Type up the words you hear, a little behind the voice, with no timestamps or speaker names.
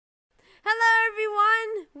Hello,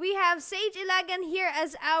 everyone. We have Sage Ilagan here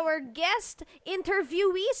as our guest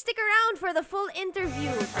interviewee. Stick around for the full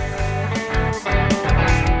interview.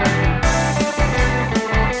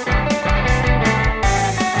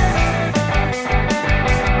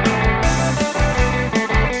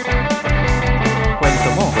 Kwento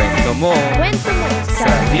mo. Kwento mo. Kwento mo Sa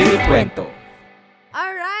Beauty Kwento.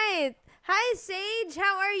 All right. Hi, Sage.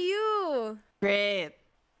 How are you? Great.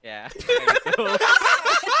 Yeah.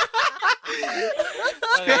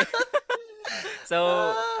 Okay. So,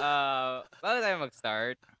 bago tayo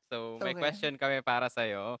mag-start, so may Okay. question kami para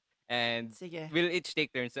sa'yo. And Sige. we'll each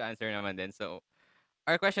take turns to answer naman din. So,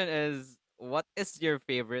 our question is, what is your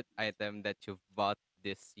favorite item that you've bought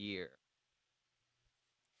this year?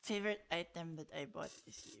 Favorite item that I bought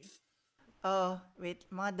this year. Oh, wait.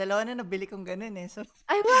 Mga dalawa na nabili kong ganun eh. So,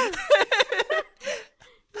 Ay, wow.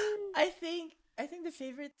 I think the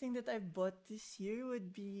favorite thing that I bought this year would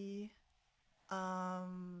be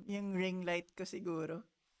yung ring light ko siguro.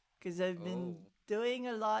 Because I've been doing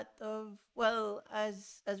a lot of, well,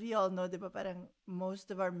 as we all know, di ba, parang most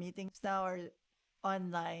of our meetings now are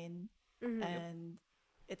online. And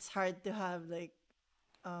it's hard to have like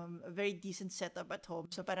a very decent setup at home.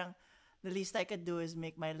 So parang the least I could do is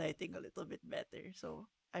make my lighting a little bit better. So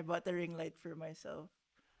I bought a ring light for myself.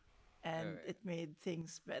 And Alright. it made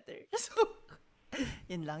things better. So,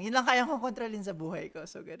 yun lang. Yun lang kayang kong kontrolin sa buhay ko.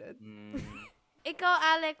 So, ganun. Ikaw,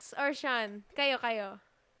 Alex or Sean? Kayo.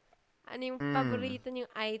 Ano yung paborito niyong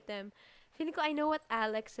item? Feeling ko I know what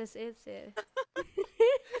Alex's is eh.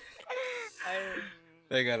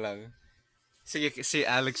 Teka lang. Sige, si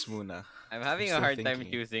Alex muna. I'm having a Still hard time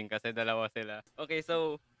thinking. choosing kasi dalawa sila. Okay,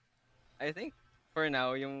 so, I think for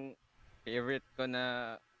now, yung favorite ko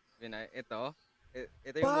na ito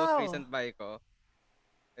yung most Wow! recent buy ko.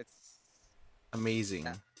 It's Amazing.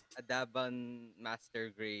 a Daban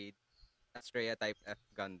Master Grade Astrea Type F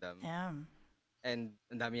Gundam. Damn. And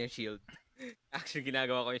ang dami yung shield. Actually,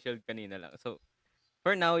 ginagawa ko yung shield kanina lang. So,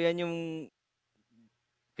 for now, yan yung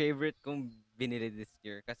favorite kong binili this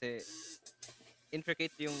year. Kasi,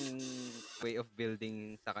 intricate yung way of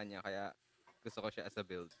building sa kanya. Kaya, gusto ko siya as a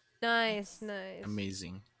build. Nice.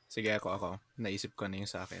 Amazing. Sige, ako. Naisip ko na yung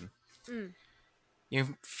sa akin. Mm. Yung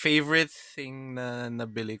favorite thing na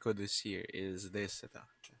nabili ko this year is this. Ito.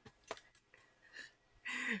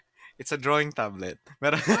 It's a drawing tablet.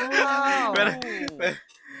 Meron, Wow! meron,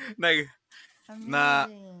 nag, Na-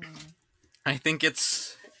 Amazing. I think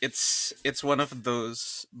it's one of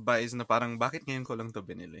those buys na parang bakit ngayon ko lang to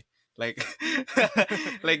binili. Like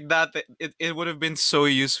like dati it would have been so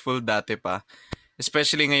useful dati pa.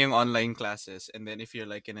 Especially ngayong online classes, and then if you're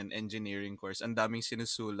like in an engineering course, ang daming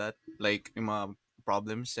sinusulat, like yung mga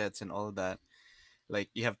problem sets and all that. Like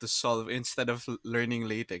you have to solve instead of learning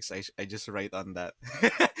latex, I just write on that.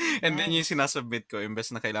 And then yung Nice. sinasubmit ko imbes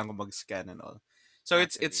na kailangan ko mag-scan and all. So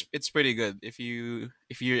it's pretty good if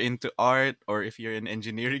you're into art or if you're an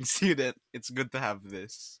engineering student, it's good to have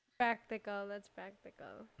this. Practical. That's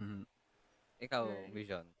practical. Mhm. Ikaw, Right.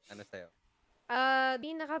 Vision. Ano sa'yo?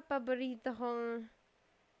 Pinaka-paborito kong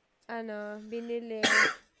binili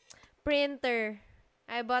printer.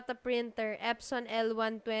 I bought a printer, Epson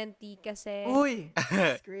L120 kasi Uy!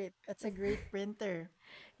 That's great. That's a great printer.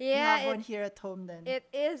 We have yeah, one here at home then.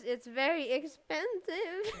 it's very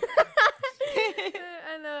expensive.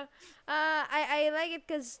 I like it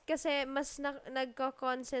kasi mas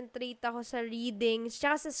nagko-concentrate ako sa readings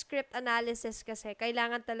tsaka sa script analysis kasi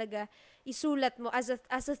kailangan talaga isulat mo as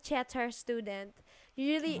a theater student.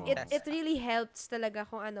 It really helps talaga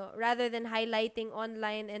kung rather than highlighting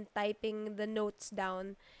online and typing the notes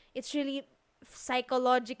down. It's really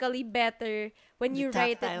psychologically better when The you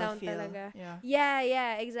write it tactile down feel. talaga. Yeah.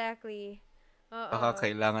 Yeah, exactly. Oo. Baka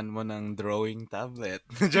kailangan mo ng drawing tablet.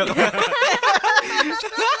 Joke lang.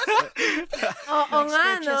 Oo Next nga,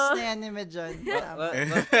 no? purchase na yan ni Medjon. Well,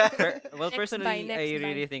 Next personally, buy, I next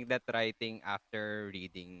really buy. think that writing after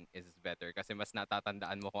reading is better kasi mas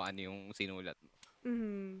natatandaan mo kung ano yung sinulat mo.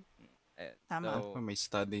 Mhm. Ayan. Tama. So, May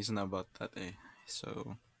studies na about that eh.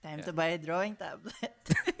 So, Time to buy a drawing tablet.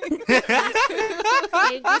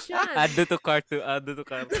 Thank you, Sean. add to cart. add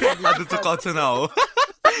to call to now.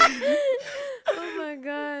 Oh my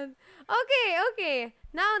god. Okay.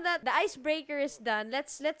 Now that the icebreaker is done,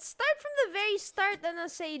 let's start from the very start,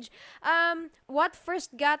 Sage. What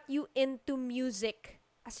first got you into music?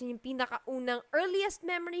 As in, yung pinakaunang earliest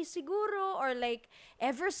memory siguro, or like,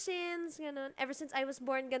 ever since, ganon. Ever since I was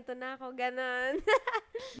born, ganito na ako, ganon.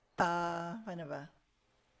 Paano ba?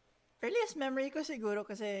 Earliest memory ko siguro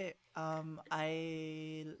kasi I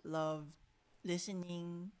love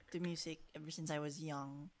listening to music ever since I was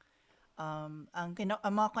young.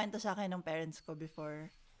 ang mga kwento sa akin ng parents ko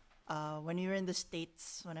before, when we were in the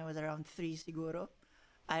States, when I was around 3 siguro,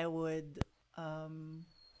 I would,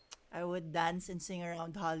 I would dance and sing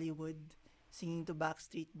around Hollywood, singing to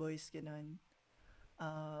Backstreet Boys, ganun.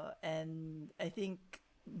 And I think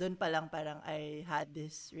doon pa lang parang I had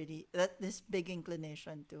this big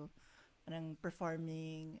inclination to parang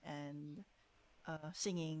performing and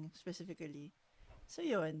singing specifically. So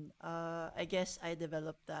yun, I guess I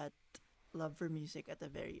developed that love for music at a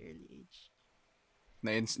very early age.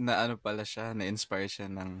 Na ano pala siya, na-inspire siya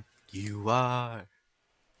ng You are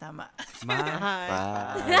Tama. my Hi.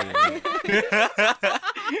 fire.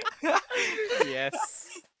 Yes.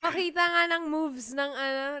 Pakita nga ng moves ng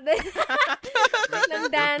ng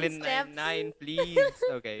dance Brooklyn steps. Nine-Nine, please.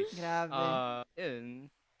 Okay. Grabe. Yun.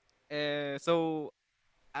 So,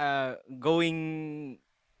 going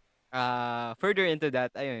further into that,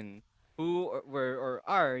 ayun, who were or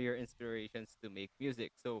are your inspirations to make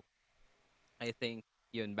music? So, I think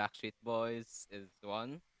yun, Backstreet Boys is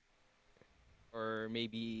one. Or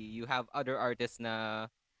maybe you have other artists na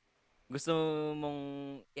gusto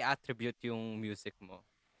mong i-attribute yung music mo.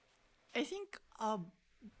 I think a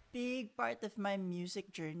big part of my music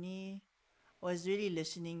journey was really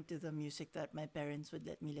listening to the music that my parents would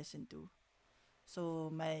let me listen to.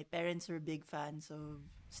 So my parents were big fans of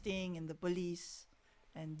Sting and the Police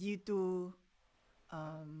and U2,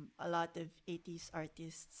 a lot of 80s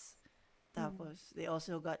artists. Tapos they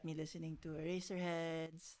also got me listening to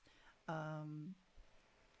Eraserheads, um,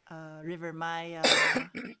 River Maya,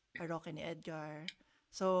 Rock and Edgar.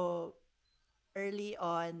 So early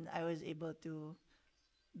on, I was able to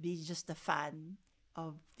be just a fan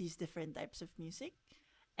of these different types of music.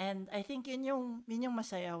 And I think yun yung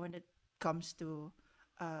masaya when it comes to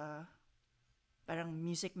parang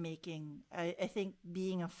music making. I think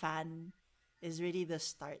being a fan is really the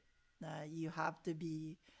start. You have to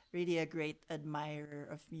be really a great admirer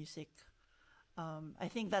of music. I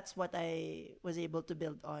think that's what I was able to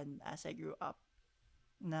build on as I grew up.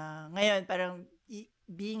 Na ngayon parang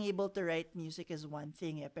being able to write music is one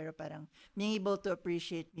thing pero parang being able to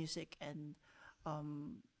appreciate music and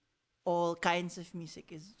all kinds of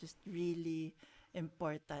music is just really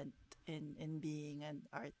important in being an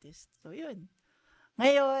artist. So yun.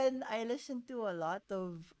 Ngayon, I listen to a lot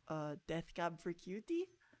of Death Cab for Cutie.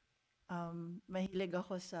 Mahilig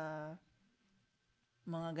ako sa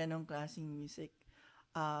mga ganong klaseng music.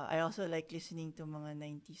 I also like listening to mga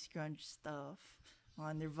 90s grunge stuff.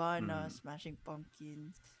 Mga Nirvana, Smashing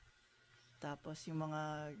Pumpkins. Tapos yung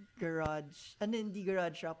mga garage, hindi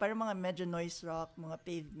garage rock, parang mga medyo noise rock, mga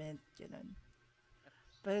Pavement, ganun.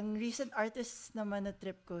 Parang recent artists naman na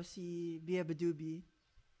trip ko si Bia Badubi.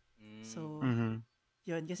 So,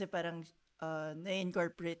 yun, kasi parang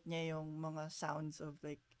na-incorporate niya yung mga sounds of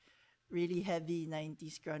like really heavy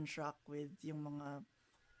 90s grunge rock with yung mga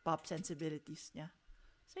pop sensibilities niya.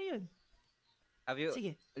 So, yun. Have you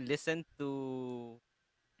Sige. listened to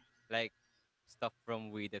like stuff from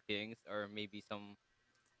We the Kings or maybe some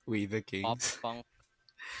We the pop Kings. punk?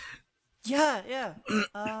 Yeah.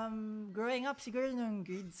 Growing up, siguro nung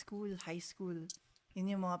grade school, high school, yun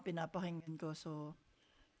yung mga pinapakinggan ko. So,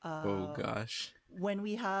 Oh gosh. when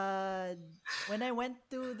I went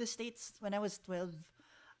to the States when I was 12,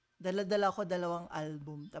 dala-dala ko 2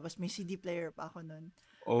 album. Tapos may CD player pa ako nun.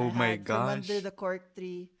 Oh I my had From gosh. Under the Cork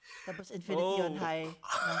Tree, tapos Infinity on High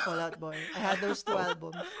ng Fall Out Boy. I had those 2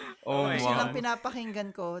 albums. Oh Tapos yun lang mom. pinapakinggan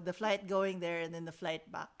ko, the flight going there and then the flight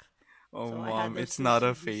back. Oh So, I had mom, those it's 2 not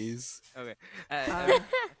a CDs. phase. Okay. Um,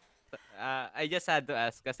 I just had to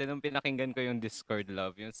ask kasi nung pinakinggan ko yung Discord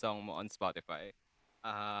Love, yung song mo on Spotify,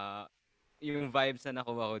 yung vibes na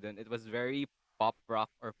nakuha ko dun, it was very pop rock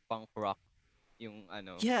or punk rock yung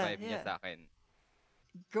vibe niya yeah. sa akin.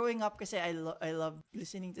 Growing up kasi I love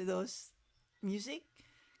listening to those music.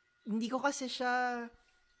 Hindi ko kasi siya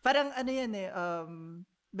parang yan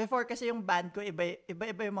before kasi yung band ko iba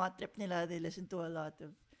yung mga trip nila. They listen to a lot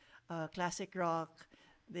of classic rock.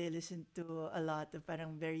 They listen to a lot of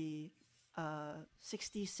parang very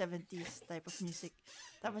 60s, 70s type of music.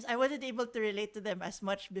 Tapos I wasn't able to relate to them as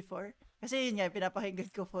much before. Kasi yun nga,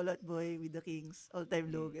 pinapakinggan ko Fall Out Boy, With the Kings, All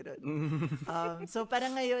Time Low, gano'n. So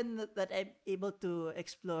parang ngayon that I'm able to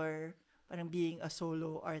explore parang being a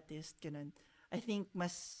solo artist, gano'n. I think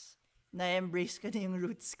mas na-embrace ko na yung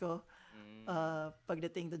roots ko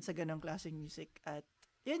pagdating dun sa ganong klaseng music. At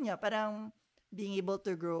yun nga, parang being able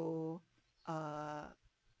to grow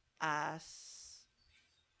as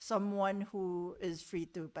someone who is free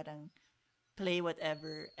to parang play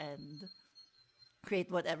whatever and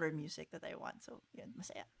create whatever music that I want. So, yun,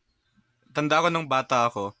 masaya. Tanda ko nung bata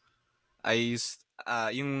ako,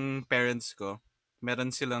 yung parents ko,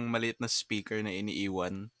 meron silang maliit na speaker na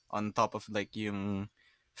iniiwan on top of like yung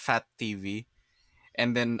fat TV.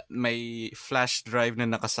 And then may flash drive na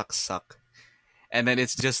nakasaksak. And then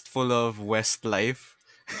it's just full of Westlife.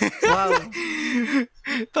 Wow.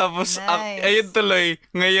 Tapos ayun Nice. tuloy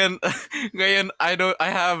ngayon ngayon I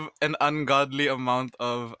have an ungodly amount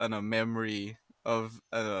of memory of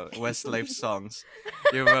Westlife songs.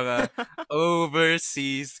 Yung mga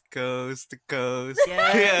overseas coast to coast.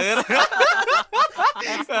 Yes.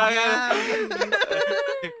 That's the Kaya, jam.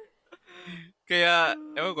 kaya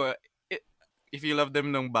ewan ko, if you love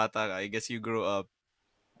them nung bata ka, I guess you grow up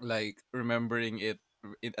like remembering it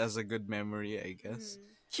as a good memory, I guess. Mhm.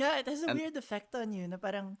 Yeah, it has a And weird effect on you na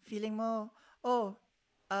parang feeling mo, oh,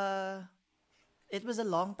 uh, it was a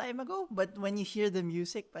long time ago, but when you hear the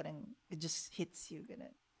music, parang it just hits you,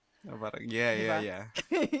 ganun. parang yeah, Di yeah, ba? yeah.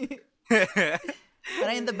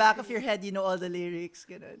 Parang in the back of your head, you know all the lyrics,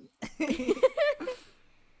 ganun.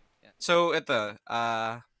 So ito,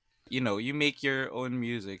 you make your own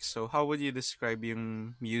music. So how would you describe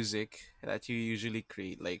yung music that you usually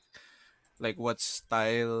create? Like what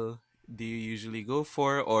style do you usually go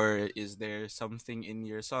for, or is there something in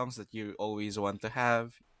your songs that you always want to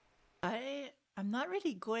have? I'm not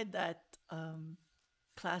really good at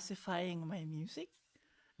classifying my music,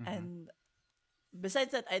 Mm-hmm. and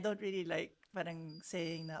besides that, I don't really like parang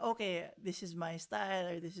saying na okay, this is my style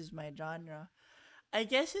or this is my genre. I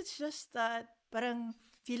guess it's just that parang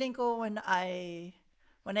feeling ko when I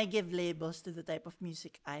give labels to the type of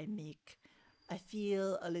music I make, I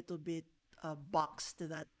feel a little bit boxed to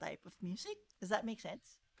that type of music. Does that make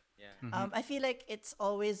sense? Yeah. Mm-hmm. I feel like it's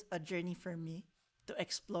always a journey for me to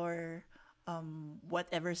explore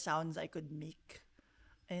whatever sounds I could make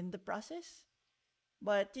in the process.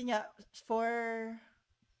 But yun nga, for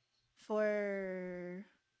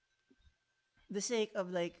the sake of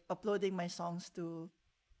like uploading my songs to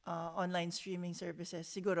online streaming services,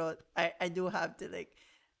 siguro I do have to like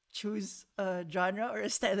choose a genre or a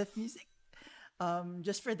style of music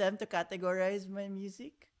just for them to categorize my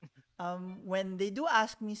music. When they do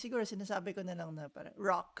ask me, siguro sinasabi ko na lang na parang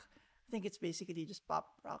rock. I think it's basically just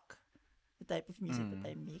pop rock, the type of music that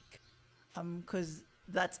I make. Because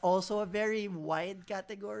that's also a very wide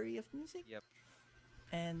category of music. Yep.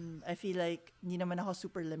 And I feel like hindi naman ako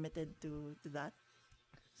super limited to that.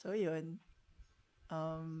 So yun.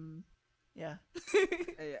 Yeah.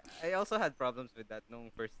 I also had problems with that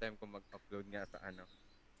nung first time ko mag-upload nga sa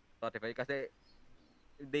Spotify kasi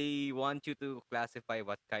they want you to classify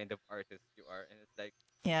what kind of artist you are, and it's like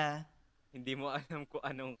Yeah. hindi mo alam kung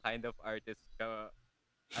anong kind of artist ka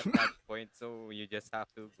at that point, so you just have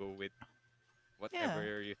to go with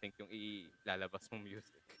whatever Yeah. you think yung ilalabas mong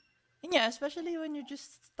music. And yeah, especially when you're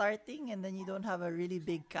just starting and then you don't have a really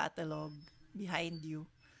big catalog behind you.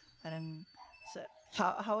 Parang, so,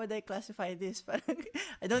 how would I classify this? Parang,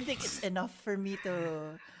 I don't think it's enough for me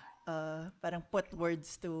to parang put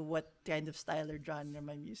words to what kind of style or genre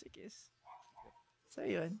my music is. So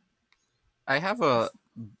yun. I have a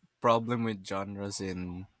problem with genres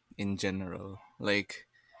in general. Like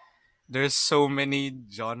there's so many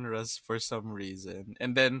genres for some reason,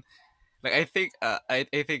 and then like I think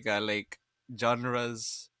like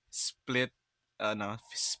genres split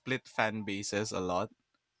fan bases a lot,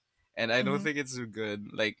 and I don't Mm-hmm. think it's good.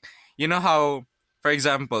 Like you know how, for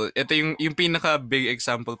example, ito yung pinaka big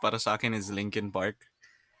example para sa akin is Linkin Park.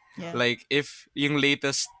 Yeah. Like if yung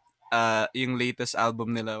latest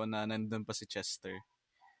album nila na nandun pa si Chester,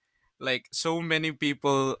 like so many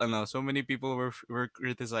people were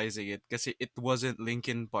criticizing it kasi it wasn't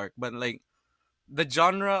Linkin Park, but like the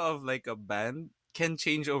genre of like a band can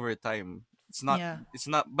change over time. Yeah.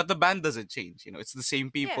 But the band doesn't change, it's the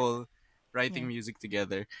same Yeah. people writing Yeah. music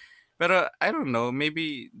together. But I don't know,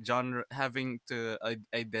 maybe genre having to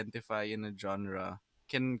identify in a genre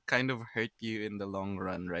can kind of hurt you in the long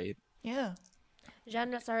run, right? Yeah.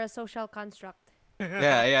 Genres are a social construct.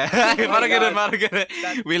 Yeah, yeah. Oh my God. Parang ganun.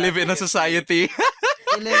 That- We live that in a hit me. society.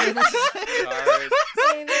 We live in a Hard.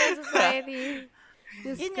 In a society.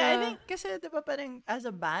 Diyos Yun nga, I ko. think kasi diba parang as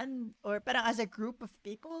a band or parang as a group of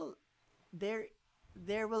people, there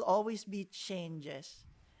will always be changes.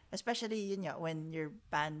 Especially yun nga, when your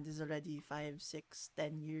band is already 5, 6,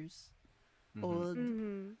 10 years old.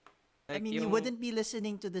 Mhm. I Like mean, you yung- wouldn't be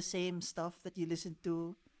listening to the same stuff that you listened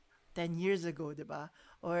to 10 years ago, diba?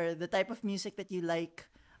 Or the type of music that you like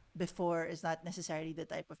before is not necessarily the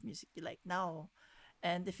type of music you like now.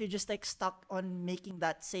 And if you're just like stuck on making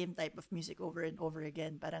that same type of music over and over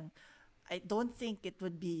again, parang I don't think it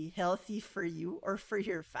would be healthy for you or for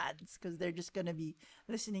your fans because they're just gonna be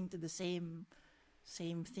listening to the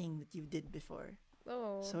same thing that you did before.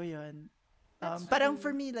 Oh. So yun. That's Parang true.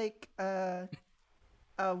 for me, like,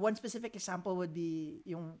 one specific example would be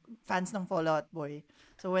yung fans ng Fall Out Boy.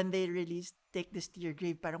 So when they released Take This to Your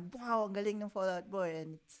Grave, parang wow, ang galing ng Fall Out Boy.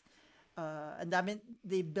 And it's, and I mean,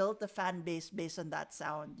 they built a fan base based on that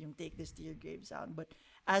sound, yung Take This to Your Grave sound. But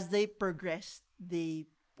as they progressed, they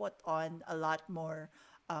put on a lot more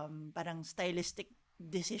parang stylistic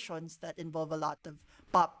decisions that involve a lot of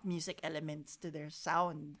pop music elements to their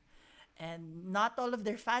sound. And not all of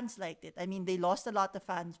their fans liked it. I mean, they lost a lot of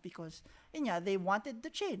fans because, yeah, they wanted to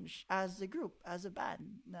change as a group, as a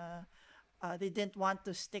band. They didn't want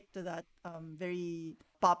to stick to that very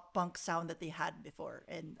pop punk sound that they had before.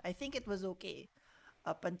 And I think it was okay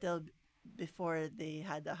up until before they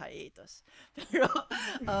had a hiatus. Pero,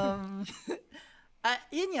 um,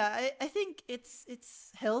 I think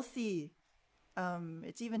it's healthy.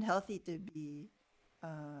 It's even healthy to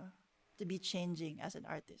be changing as an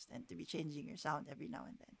artist and to be changing your sound every now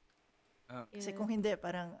and then. Kasi Yeah. kung hindi,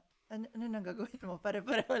 parang, ano nang gagawin mo?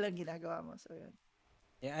 Pare-pareho lang ginagawa mo. So, yun.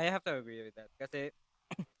 Yeah, I have to agree with that. Kasi,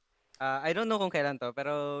 I don't know kung kailan to,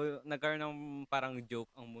 pero nagkaroon ng parang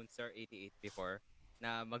joke ang Moonstar 88 before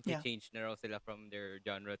na Yeah. mag-change na raw sila from their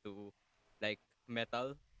genre to like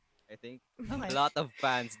metal, I think. Okay. A lot of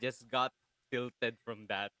fans just got tilted from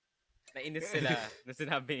that. Nainis sila na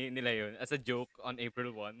sinabi nila yun as a joke on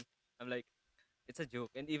April 1. I'm like, it's a joke.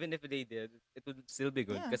 And even if they did, it would still be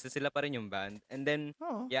good Yeah. kasi sila pa rin yung band. And then,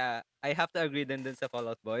 Oo. yeah, I have to agree din sa Fall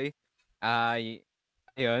Out Boy.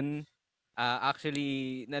 Ayun.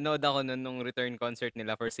 Actually, nanood ako nun nung return concert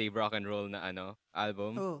nila for Save Rock and Roll na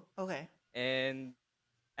album. Oh, okay. And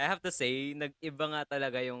I have to say, nag-iba nga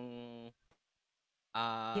talaga yung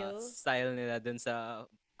Feel? style nila dun sa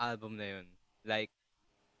album na yun. Like,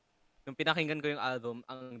 nung pinakinggan ko yung album,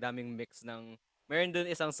 ang daming mix ng... Meron dun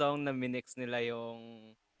isang song na minix nila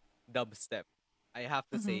yung dubstep. I have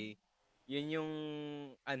to say, yun yung,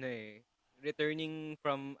 returning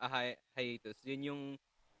from a hiatus, yun yung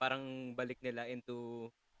parang balik nila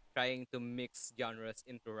into trying to mix genres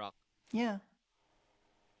into rock. Yeah.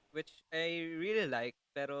 Which I really like,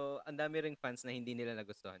 pero ang dami ring fans na hindi nila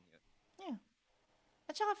nagustuhan yun. Yeah.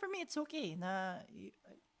 At saka for me, it's okay na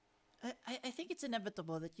I think it's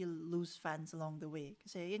inevitable that you'll lose fans along the way.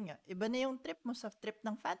 Kasi yun nga, iba na yung trip mo sa trip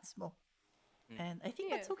ng fans mo. And I think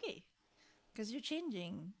that's Yeah. okay. Because you're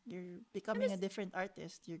changing. You're becoming a different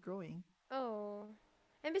artist. You're growing. Oh.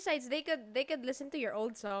 And besides, they could listen to your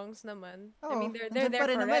old songs naman. I Oh, mean, they're nandyan there pa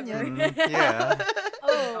rin naman forever. yun. Yeah.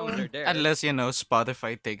 Oh. Songs are there. Unless,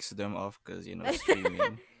 Spotify takes them off because,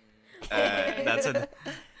 streaming. That's a...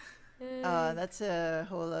 That's a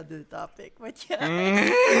whole other topic. But yeah.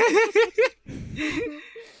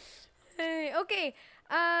 Ay, okay.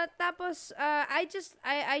 Tapos, I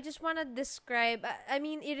just wanna describe, I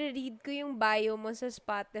mean, i-read ko yung bio mo sa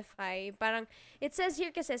Spotify. Parang, it says here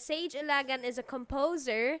kasi, Sage Ilagan is a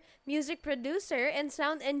composer, music producer, and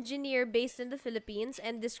sound engineer based in the Philippines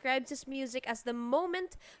and describes his music as the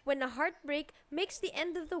moment when a heartbreak makes the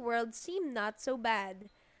end of the world seem not so bad.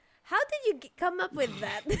 How did you come up with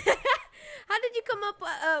that? How did you come up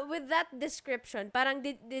with that description? Parang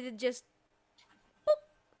did it just boop,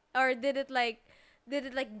 or did it like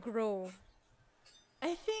grow?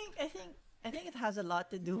 I think it has a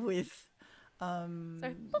lot to do with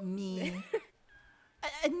Sorry. me.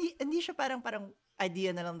 Hindi siya parang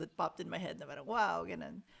idea na lang that popped in my head na parang wow,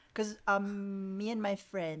 ganun. Because me and my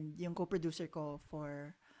friend, yung co-producer ko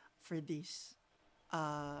for this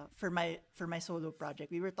for my solo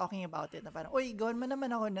project, we were talking about it na parang, oy, gawin mo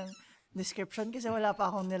naman ako ng description kasi wala pa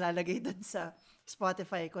akong nilalagay dun sa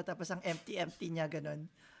Spotify ko tapos ang empty niya ganun.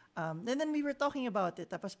 And then we were talking about it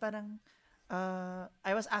tapos parang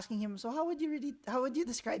I was asking him, so how would you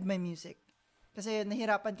describe my music? Kasi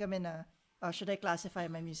nahirapan kami na should I classify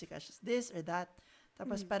my music as this or that?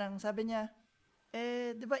 Tapos parang sabi niya,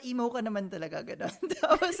 di ba emo ka naman talaga ganun.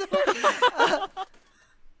 Tapos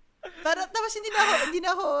tapos hindi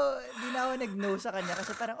na ako nag-no sa kanya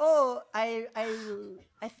kasi parang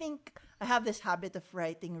I think I have this habit of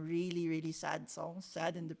writing really really sad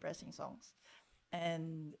and depressing songs.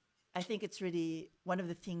 And I think it's really one of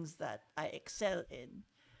the things that I excel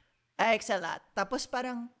at. Tapos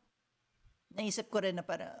parang naisip ko rin na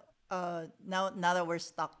parang now that we're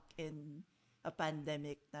stuck in a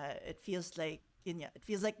pandemic na it feels like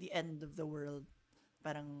the end of the world.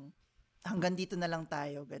 Parang hanggang dito na lang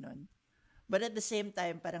tayo, ganun. But at the same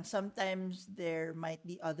time, parang sometimes there might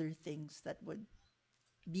be other things that would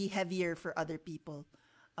be heavier for other people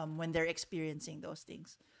when they're experiencing those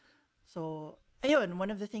things. So, ayun,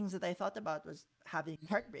 one of the things that I thought about was having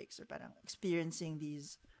heartbreaks or parang experiencing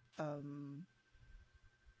these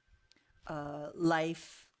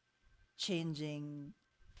life changing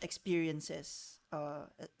experiences,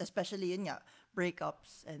 especially in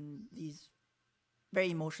breakups and these very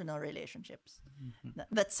emotional relationships.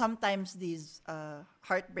 That sometimes these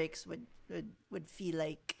heartbreaks would feel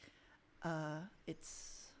like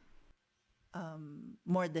it's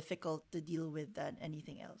more difficult to deal with than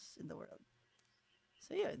anything else in the world.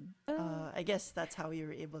 So yun, I guess that's how we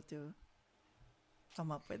were able to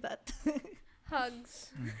come up with that.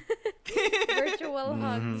 Hugs. Virtual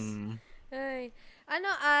hugs. Mhm. Ay.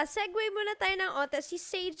 Segue muna tayo ng onte. Si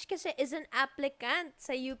Sage kasi is an applicant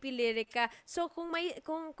sa UP Lyrica. So kung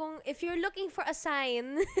if you're looking for a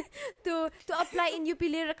sign to apply in UP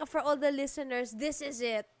Lyrica for all the listeners, this is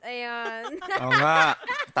it. Ayan. Oo nga.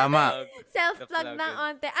 Tama. Self-plug ng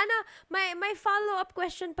Plug. onte. May follow-up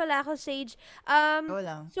question pala ako, Sage. Go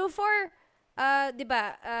lang. So for di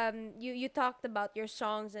ba, you talked about your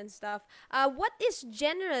songs and stuff. What is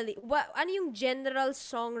ano yung general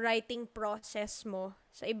songwriting process mo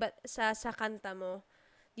sa kanta mo?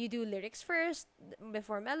 Do you do lyrics first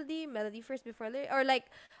before melody first before lyrics, or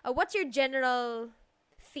like what's your general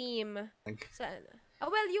theme sa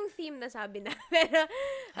well, yung theme na sabi na. Pero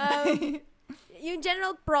yung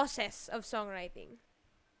general process of songwriting.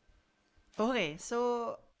 Okay,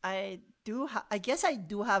 so I guess I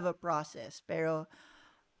do have a process, pero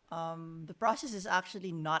the process is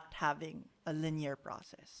actually not having a linear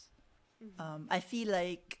process. I feel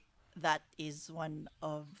like that is one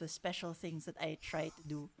of the special things that I try to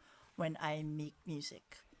do when I make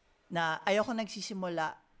music. Na ayoko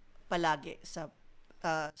nagsisimula palagi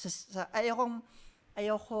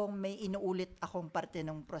ayokong may inuulit akong parte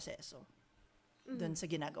ng proseso dun sa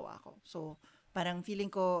ginagawa ko. So, parang feeling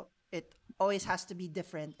ko it always has to be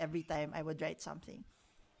different every time I would write something.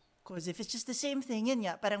 Because if it's just the same thing, yun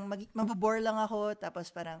nga, parang mababore lang ako, tapos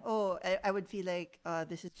parang, I would feel like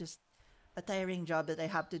this is just a tiring job that I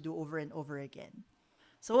have to do over and over again.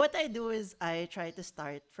 So what I do is I try to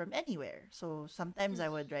start from anywhere. So sometimes I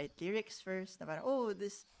would write lyrics first, na parang,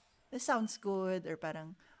 this sounds good, or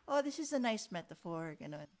parang, this is a nice metaphor,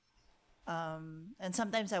 ganun. And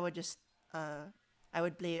sometimes I would just, I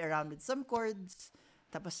would play around with some chords,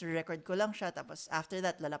 tapos record ko lang siya, tapos after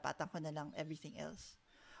that, lalapatan ko na lang everything else.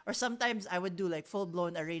 Or sometimes I would do like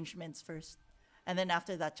full-blown arrangements first, and then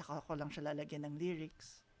after that, tsaka ko lang siya lalagyan ng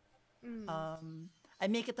lyrics. I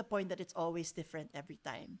make it a point that it's always different every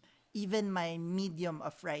time. Even my medium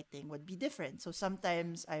of writing would be different. So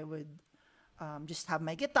sometimes I would just have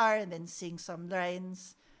my guitar and then sing some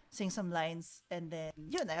lines, and then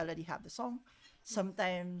yun, I already have the song.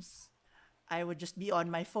 Sometimes I would just be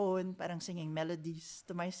on my phone, parang singing melodies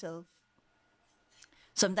to myself.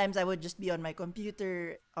 Sometimes I would just be on my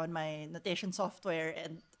computer, on my notation software,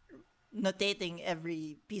 and notating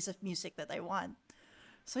every piece of music that I want.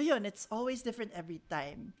 So yun, it's always different every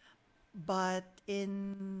time. But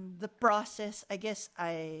in the process, I guess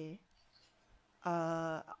I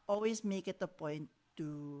always make it a point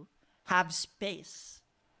to have space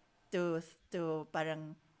to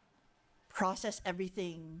parang process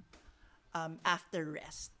everything after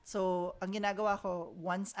rest. So, ang ginagawa ko,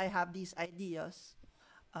 once I have these ideas,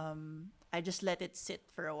 I just let it sit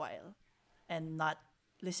for a while and not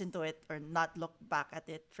listen to it or not look back at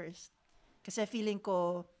it first. Kasi feeling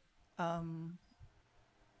ko mas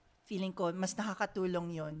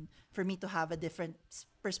nakakatulong yon for me to have a different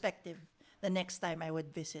perspective the next time I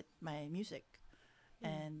would visit my music.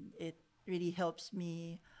 And it really helps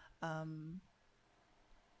me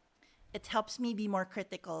be more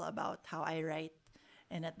critical about how I write,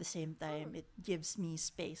 and at the same time it gives me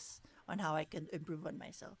space on how I can improve on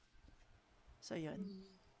myself. So yun.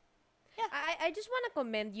 I just want to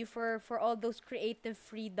commend you for all those creative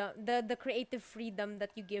freedom, the creative freedom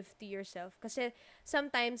that you give to yourself. Kasi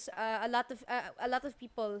sometimes a lot of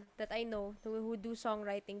people that I know who do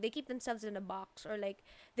songwriting, they keep themselves in a box, or like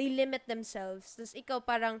they limit themselves. Tapos ikaw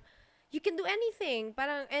parang you can do anything,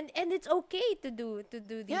 parang and it's okay to do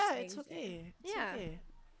these things. It's okay. It's Yeah. okay.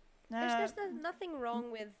 There's nothing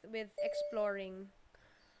wrong with exploring.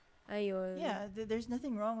 Ayun. Yeah, there's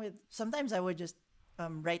nothing wrong with. Sometimes I would just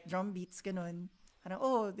write drum beats, ganun.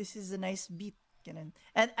 Parang, this is a nice beat, ganun.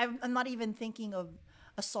 And I'm not even thinking of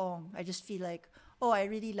a song. I just feel like, I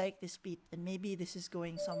really like this beat, and maybe this is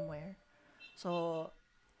going somewhere. So,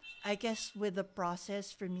 I guess with the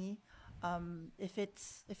process for me, if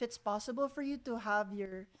it's possible for you to have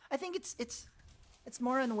I think it's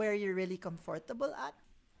more on where you're really comfortable at.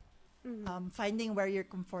 Finding where you're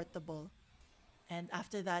comfortable, and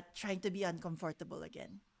after that, trying to be uncomfortable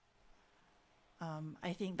again.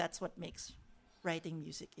 I think that's what makes writing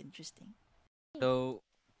music interesting. So,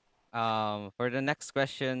 for the next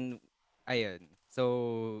question, Ayun.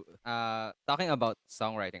 So, talking about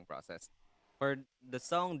songwriting process. For the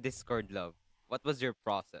song Discord Love, what was your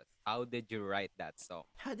process? How did you write that song?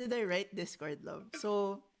 How did I write Discord Love?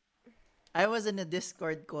 So, I was in a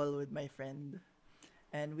Discord call with my friend,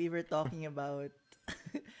 and we were talking about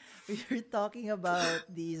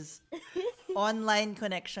these online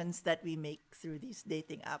connections that we make through these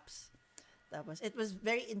dating apps. It was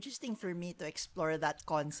very interesting for me to explore that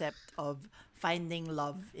concept of finding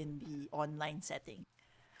love in the online setting,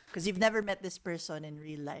 because you've never met this person in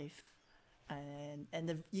real life, and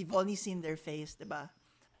you've only seen their face, diba?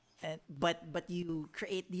 But you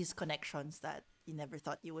create these connections that you never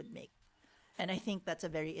thought you would make, and I think that's a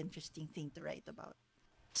very interesting thing to write about.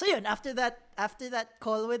 So yun, after that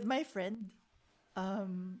call with my friend,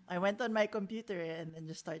 I went on my computer and then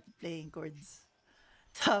just started playing chords.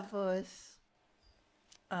 Tapos,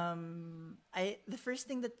 I the first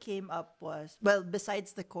thing that came up was, well,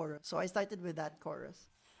 besides the chorus. So I started with that chorus.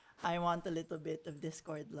 I want a little bit of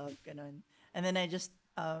Discord love, ganon. And then I just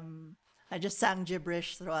sang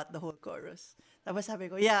gibberish throughout the whole chorus. Tapos sabi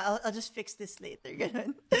ko, yeah, I'll just fix this later,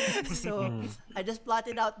 ganon. So I just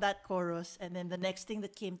plotted out that chorus, and then the next thing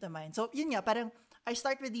that came to mind. So yun nga, parang I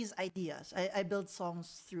start with these ideas. I build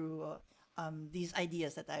songs through these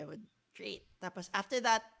ideas that I would create. Tapos after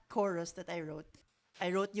that chorus that I wrote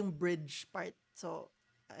yung bridge part. So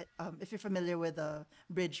if you're familiar with the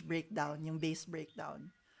bridge breakdown, yung bass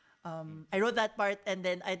breakdown, I wrote that part, and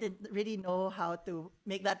then I didn't really know how to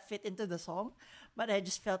make that fit into the song, but I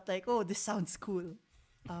just felt like, oh, this sounds cool.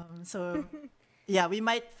 So yeah, we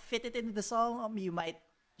might fit it into the song. You might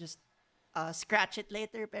just scratch it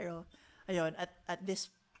later, pero ayun, at this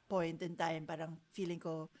point in time, parang feeling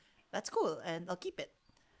ko that's cool, and I'll keep it.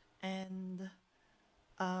 And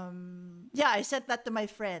yeah, I sent that to my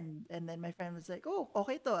friend, and then my friend was like, "Oh,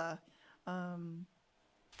 okay to ah.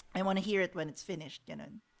 I want to hear it when it's finished,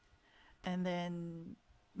 ganun." And then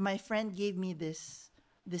my friend gave me this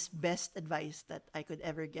best advice that I could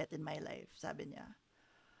ever get in my life, sabi niya.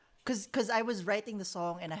 Cause I was writing the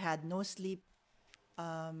song and I had no sleep,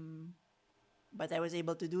 but I was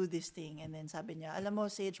able to do this thing. And then sabi niya, alam mo,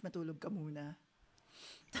 Sage, matulog ka muna.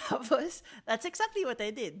 Tapos, that's exactly what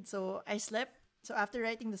I did. So I slept. So after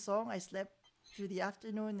writing the song, I slept through the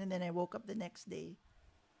afternoon, and then I woke up the next day.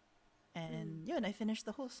 And yun, I finished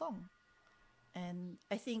the whole song. And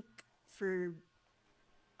I think for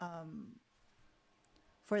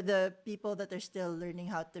for the people that are still learning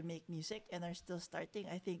how to make music and are still starting,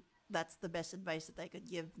 I think that's the best advice that I could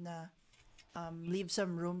give, na leave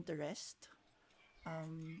some room to rest.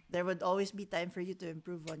 There would always be time for you to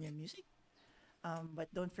improve on your music,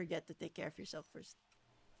 but don't forget to take care of yourself first.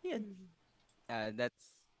 Yun.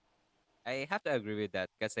 That's I have to agree with that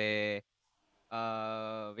kasi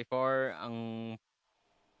before ang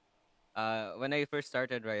when I first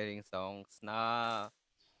started writing songs, na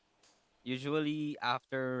usually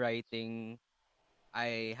after writing,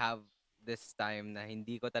 I have this time na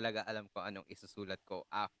hindi ko talaga alam kung anong isusulat ko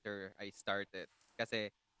after I started.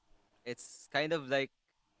 Kasi it's kind of like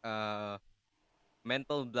uh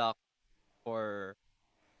mental block for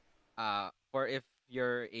if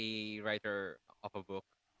you're a writer of a book,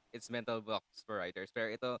 it's mental blocks for writers.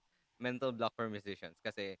 Pero ito mental block for musicians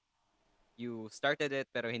kasi you started it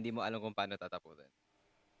pero hindi mo alam kung paano tatapusin.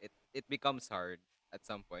 It becomes hard at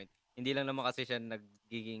some point. Hindi lang naman kasi siya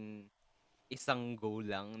nagiging isang goal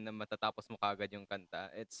lang na matatapos mo kagad yung kanta.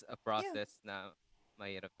 It's a process na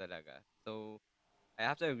mahirap talaga. So, I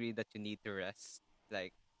have to agree that you need to rest.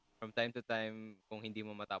 Like, from time to time, kung hindi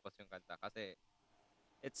mo matapos yung kanta. Kasi,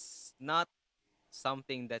 it's not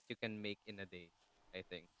something that you can make in a day, I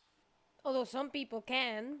think. Although some people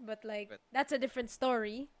can, but like But that's a different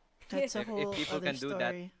story. That's a if whole people other can do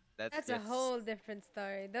that, story. That's a just whole different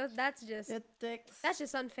story. That's just It takes, that's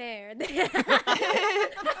just unfair.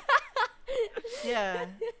 yeah,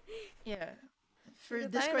 yeah. For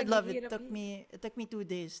Hindi tayo Discord Love, naghihirap it took me 2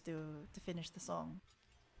 days to finish the song.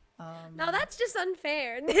 Now that's just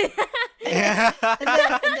unfair.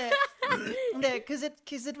 Hindi,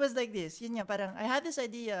 cause it was like this. Yun nga, parang I had this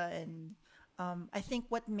idea, and I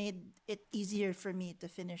think what made it easier for me to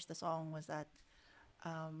finish the song was that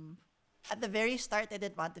at the very start I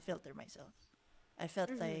didn't want to filter myself. I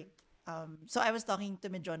felt like so I was talking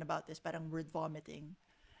to Midjon about this, parang word vomiting.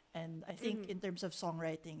 And I think in terms of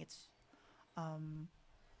songwriting, it's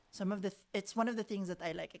it's one of the things that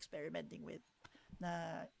I like experimenting with.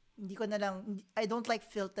 Na hindi ko na lang, I don't like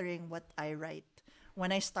filtering what I write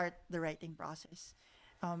when I start the writing process.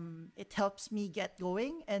 It helps me get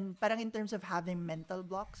going, and parang in terms of having mental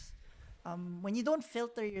blocks, when you don't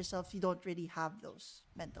filter yourself, you don't really have those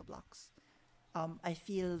mental blocks. I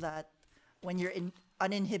feel that when you're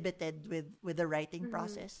uninhibited with the writing Mm-hmm.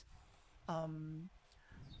 process, um,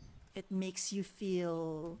 it makes you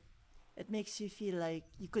feel like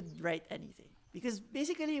you could write anything. Because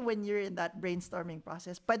basically, when you're in that brainstorming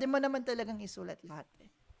process, pwede mo naman talagang isulat lahat eh.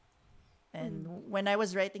 And Mm-hmm. when I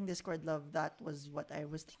was writing Discord Love, that was what I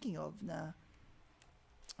was thinking of na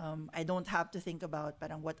I don't have to think about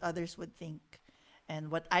parang what others would think and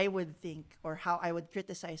what I would think or how I would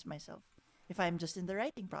criticize myself if I'm just in the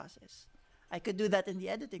writing process. I could do that in the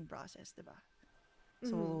editing process, diba? Mm-hmm.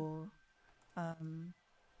 So, um,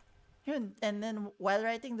 yun. And then while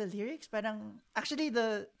writing the lyrics, parang actually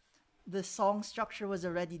the song structure was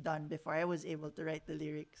already done before I was able to write the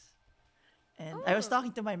lyrics. And I was Oh.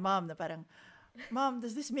 talking to my mom na parang, Mom,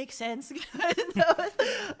 does this make sense?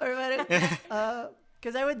 Or parang,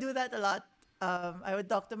 because I would do that a lot. I would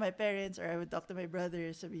talk to my parents or I would talk to my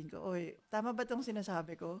brother. Sabihin ko, oy, tama ba tong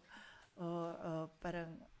sinasabi ko? O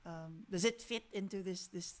parang, does it fit into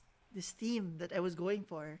this theme that I was going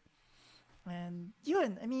for? And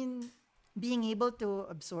yun, I mean, being able to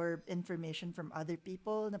absorb information from other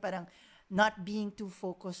people na parang not being too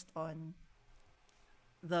focused on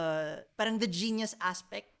the genius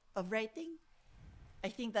aspect of writing. I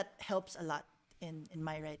think that helps a lot in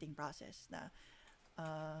my writing process na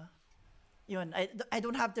uh yun, I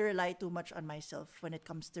don't have to rely too much on myself when it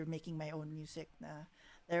comes to making my own music na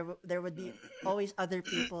there would be always other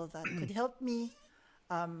people that could help me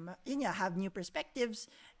yun nga, have new perspectives,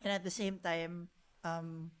 and at the same time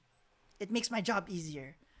it makes my job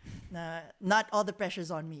easier na not all the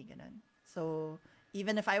pressure's on me ganun. So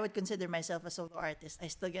even if I would consider myself a solo artist, I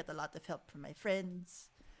still get a lot of help from my friends,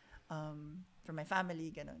 from my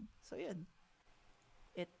family, ganun. So yun,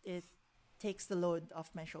 it takes the load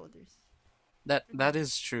off my shoulders. That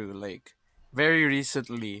is true. Like very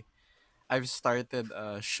recently, I've started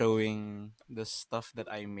showing the stuff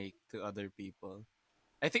that I make to other people.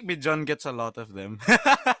 I think John gets a lot of them.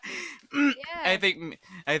 I Yeah. think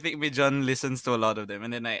I think John listens to a lot of them,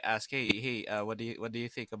 and then I ask, hey, what do you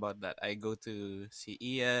think about that? I go to see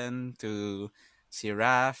Ian, to see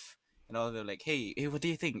Raf, and all. They're like, hey, what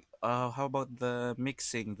do you think? How about the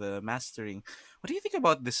mixing, the mastering? What do you think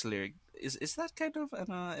about this lyric? Is that kind of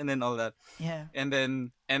and then all that, Yeah. and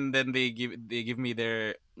then they give me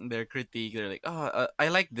their critique. They're like, oh,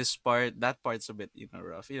 I like this part. That part's a bit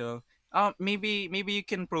rough. Maybe you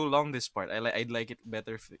can prolong this part. I'd like it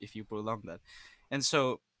better if you prolong that. And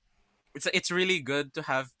so it's really good to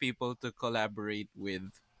have people to collaborate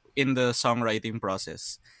with in the songwriting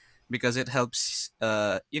process, because it helps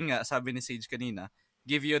yun nga sabi ni Sage kanina,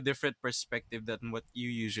 give you a different perspective than what you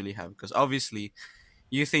usually have, because obviously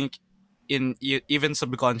you think even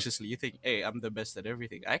subconsciously you think, hey, I'm the best at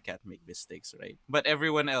everything, I can't make mistakes, right? But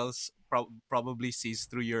everyone else probably sees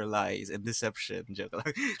through your lies and deception. Joke lang.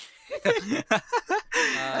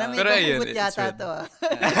 Parang Uh, may Pero ayun, panghugot it's yata good. to ah.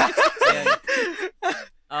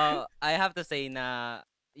 ayun. I have to say na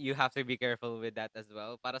you have to be careful with that as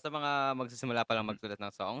well. Para sa mga magsisimula pa lang Mhm. magsulat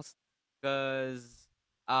ng songs. Because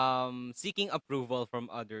seeking approval from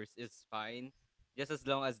others is fine. Just as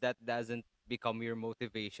long as that doesn't become your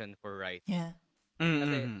motivation for writing. Yeah.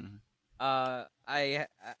 Kasi Mm-hmm.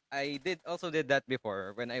 I did that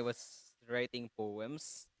before when I was writing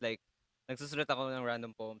poems. Like nagsusulat ako ng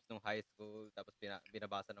random poems nung high school, tapos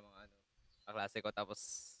binabasa ng mga kaklase ko, tapos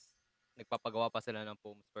nagpapagawa pa sila ng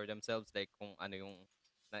poems for themselves, like kung ano yung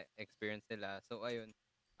na-experience nila. So ayun,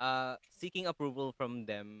 seeking approval from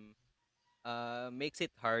them makes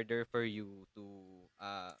it harder for you to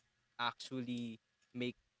actually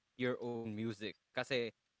make your own music.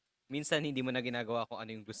 Kasi minsan hindi mo na ginagawa kung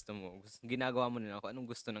ano yung gusto mo. Ginagawa mo na lang kung anong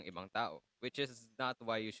gusto ng ibang tao. Which is not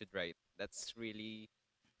why you should write. That's really,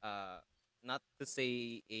 uh, not to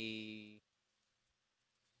say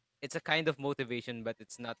it's a kind of motivation, but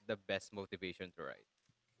it's not the best motivation to write.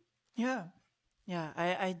 Yeah. Yeah,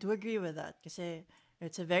 I do agree with that kasi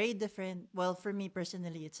it's a very different, well, for me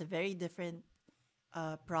personally, it's a very different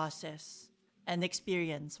process and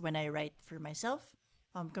experience when I write for myself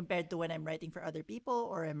compared to when I'm writing for other people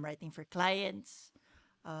or I'm writing for clients.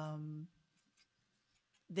 Um,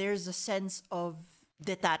 there's a sense of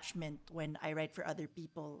detachment when I write for other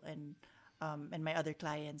people and my other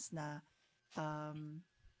clients na um,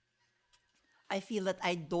 I feel that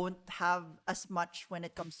I don't have as much when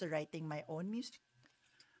it comes to writing my own music.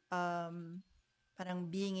 Um,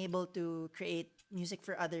 Parang being able to create music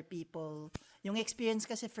for other people. Yung experience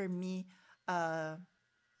kasi for me, uh,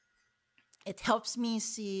 it helps me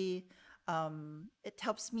see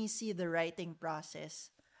the writing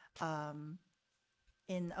process um,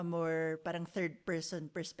 in a more parang third person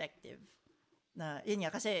perspective. Na, yun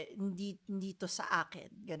nga, kasi hindi to sa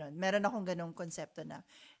akin. Ganon. Meron akong ganong konsepto na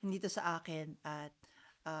hindi to sa akin at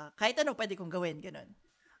kahit ano pwede kong gawin. Ganon.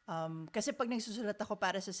 Kasi pag nagsusulat ako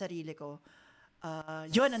para sa sarili ko,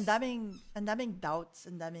 yun, ang daming doubts,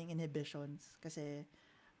 ang daming inhibitions. Kasi,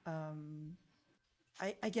 um,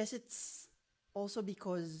 I guess it's also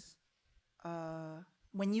because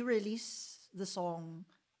when you release the song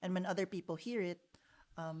and when other people hear it,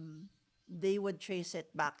 um, they would trace it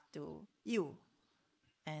back to you.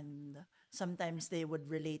 And sometimes they would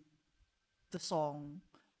relate the song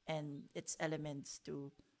and its elements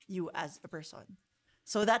to you as a person.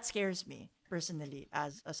 So that scares me personally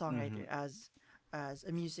as a Mm-hmm. songwriter, as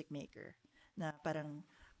a music maker. Na parang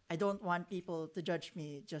I don't want people to judge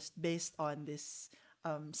me just based on this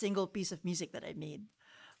single piece of music that I made.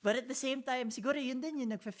 But at the same time, siguro yun din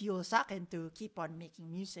yung nagfa-fuel sa akin to keep on making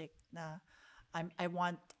music na I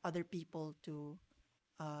want other people to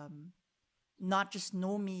um, not just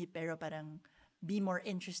know me, pero parang be more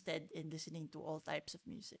interested in listening to all types of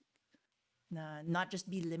music. Na not just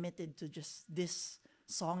be limited to just this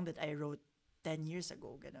song that I wrote 10 years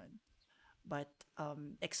ago, ganun. But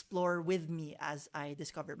explore with me as I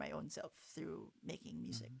discover my own self through making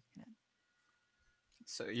music. Ganun.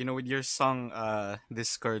 So, with your song,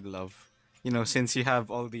 Discord Love, since you have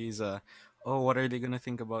all these, oh, what are they gonna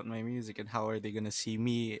think about my music and how are they gonna see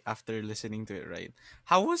me after listening to it, right?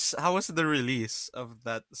 How was the release of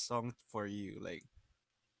that song for you? Like,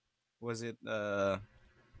 was it,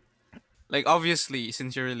 like, obviously,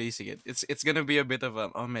 since you're releasing it, it's gonna be a bit of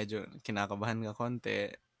a, oh, medyo kinakabahan ka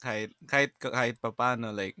konti, kahit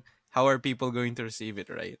papano, like, how are people going to receive it,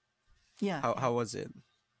 right? Yeah, How yeah. how was it?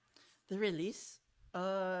 The release?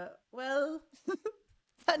 Well,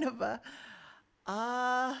 paano ba?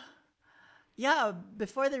 Uh, yeah,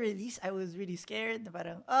 before the release, I was really scared. Na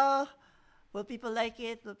parang, will people like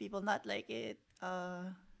it? Will people not like it?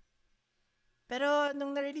 Pero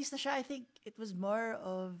nung na-release na siya, I think it was more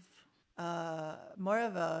of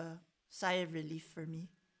a sigh of relief for me.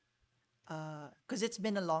 Because it's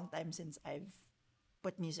been a long time since I've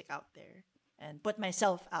put music out there and put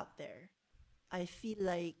myself out there. I feel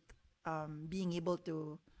like being able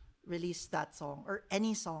to release that song or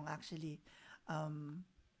any song actually, um,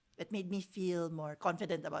 it made me feel more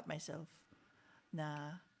confident about myself.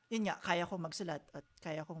 Na yun nga, kaya kong magsulat at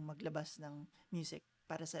kaya kong maglabas ng music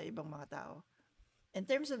para sa ibang mga tao. In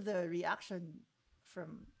terms of the reaction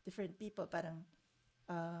from different people, parang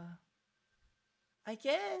I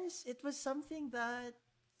guess it was something that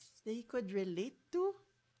they could relate to.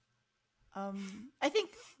 I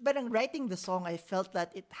think, but in writing the song, I felt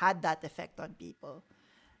that it had that effect on people,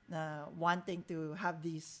 na wanting to have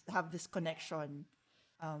this connection,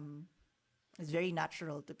 is very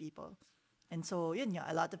natural to people, and so yun nga,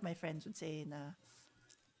 a lot of my friends would say na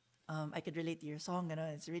I could relate to your song,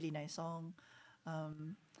 it's a really nice song,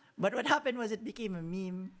 but what happened was it became a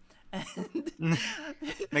meme, and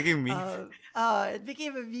Naging me. it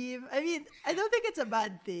became a meme. I mean, I don't think it's a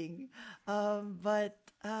bad thing, but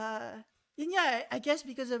yun nga, I guess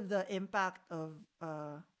because of the impact of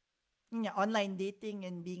yun nga, online dating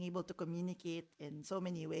and being able to communicate in so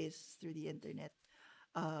many ways through the internet,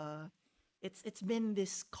 uh, it's been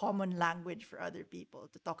this common language for other people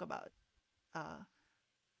to talk about uh,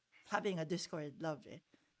 having a Discord love.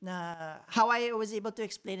 Na how I was able to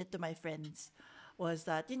explain it to my friends was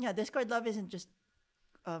that yun nga, Discord love isn't just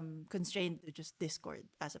constrained to just Discord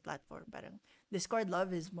as a platform. Parang Discord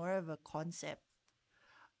love is more of a concept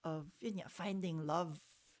of yun nga, finding love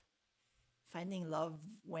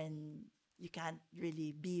when you can't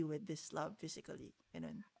really be with this love physically.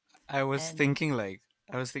 Ganun. I was And thinking like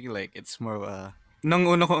it's more of a nung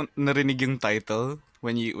una ko narinig yung title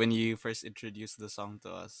when you first introduced the song to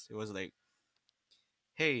us, it was like,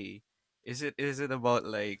 hey, is it about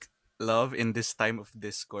like love in this time of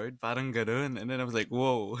Discord? Parang ganun. And then I was like,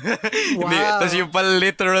 whoa. Hindi, tas wow. yung pala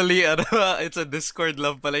literally, it's a Discord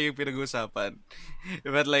love pala yung pinag-usapan.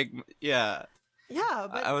 But like, yeah, Yeah,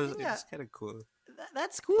 but it's kind of cool.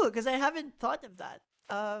 that's cool because I haven't thought of that.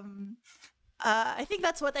 Um, I think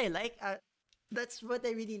that's what I like. That's what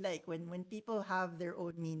I really like when people have their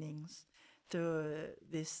own meanings to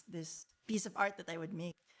this piece of art that I would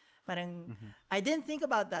make. Parang Mhm. I didn't think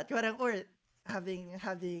about that. Parang or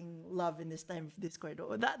having love in this time of Discord.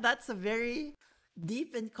 Oh, that's a very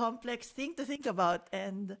deep and complex thing to think about,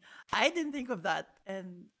 and I didn't think of that.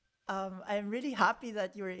 And I'm really happy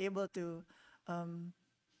that you were able to um,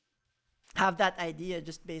 have that idea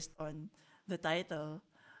just based on the title.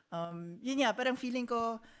 Yun nga, parang feeling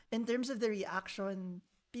ko, in terms of the reaction,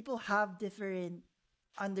 people have different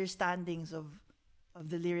understandings of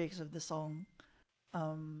the lyrics of the song.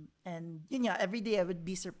 And yun nga, every day I would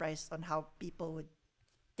be surprised on how people would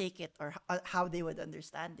take it, or how they would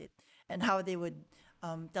understand it, and how they would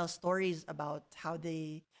tell stories about how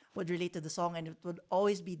they would relate to the song, and it would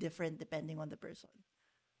always be different depending on the person.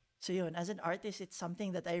 So yun, as an artist, it's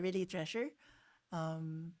something that I really treasure.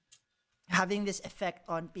 Um, Having this effect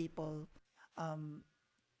on people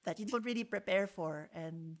that you don't really prepare for,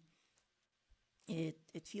 and it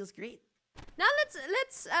feels great. Now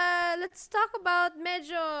let's talk about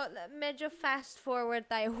medyo fast forward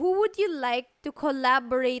tayo. Who would you like to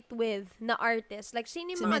collaborate with na artist? Like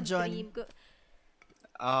sino Si yung mga Medjon. dream ko?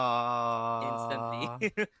 Instantly.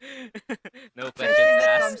 No First questions thing that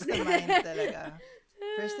asked. comes to mind talaga.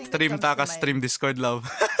 First thing that Stream comes to Taka, mind. stream Discord love.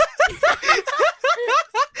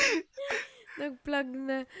 Nag-plug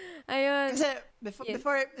na. Ayun. Kasi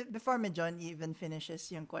before Yeah. before Medjon even finishes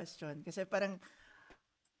yung question, kasi parang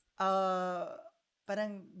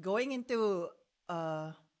going into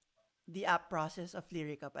the app process of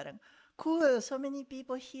Lyrica, parang cool, so many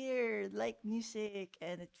people here like music,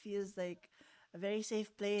 and it feels like a very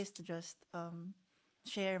safe place to just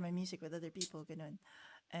share my music with other people, ganun.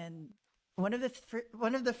 And one of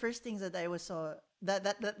the first things that I saw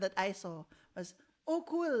was, oh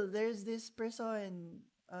cool, there's this person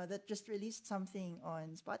that just released something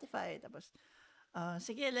on Spotify. Tapos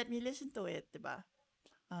sige, let me listen to it, diba?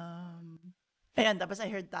 Ayan, tapos I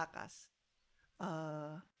heard Takas.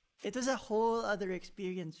 It was a whole other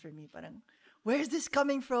experience for me. Parang, where's this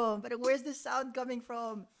coming from? Parang, where's this sound coming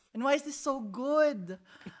from? And why is this so good?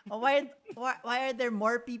 Why are there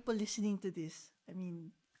more people listening to this? I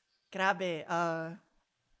mean, grabe.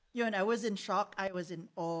 Yun, I was in shock. I was in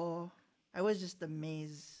awe. I was just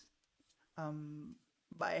amazed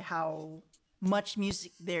by how much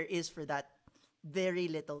music there is for that very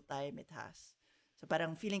little time it has. So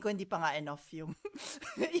parang feeling ko hindi pa nga enough yung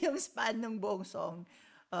yung span ng buong song.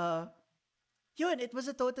 Yun, it was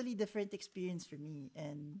a totally different experience for me,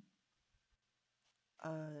 and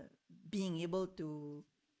being able to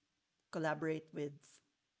collaborate with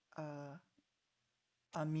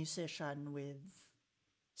a musician with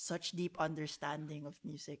such deep understanding of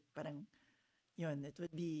music, parang yun, it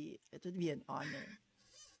would be an honor.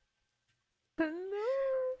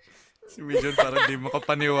 Si Medjon parang di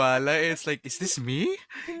makapaniwala. It's like, is this me?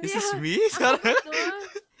 Is this me?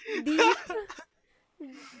 Deep.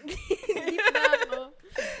 Deep na ako.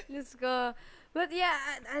 Let's go. But yeah,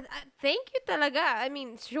 thank you talaga. I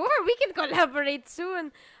mean, sure, we can collaborate soon.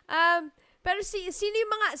 Pero sino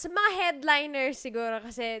yung mga headliners siguro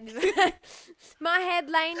kasi, di ba? Mga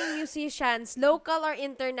headlining musicians, local or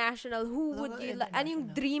international, who would Local, you like? Ano yung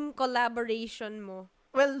international. dream collaboration mo?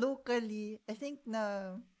 Well, locally, I think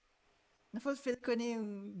na-fulfill ko na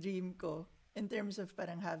yung dream ko in terms of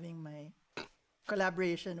parang having my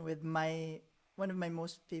collaboration with one of my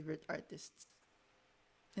most favorite artists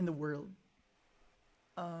in the world.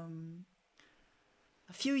 A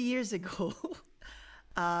few years ago,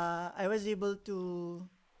 I was able to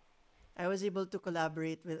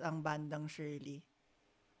collaborate with ang bandang Shirley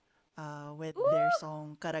with their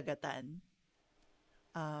song Karagatan.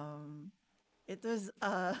 It was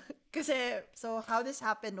kasi so how this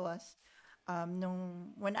happened was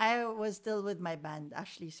when I was still with my band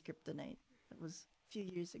Ashley's Kryptonite. It was a few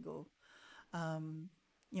years ago.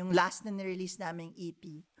 Yung last na nirelease naming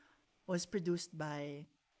EP was produced by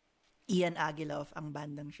Ian Aguila of ang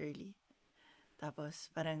bandang Shirley. Tapos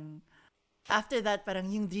parang after that, parang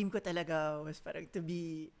yung dream ko talaga was parang to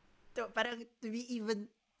be even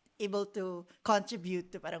able to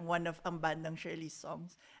contribute to parang one of ang bandang Shirley's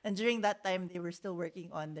songs. And during that time, they were still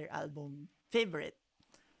working on their album Favorite.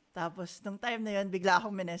 Tapos nung time na yun, bigla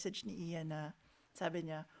akong message ni Ian na sabi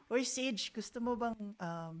niya, "Oy Sage, gusto mo bang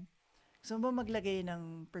maglagay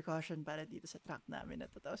ng percussion para dito sa track namin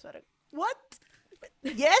na to?" Tapos parang, what?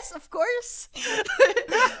 Yes, of course.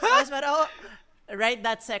 Tapos parang, right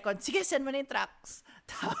that second, sige, send mo na yung tracks.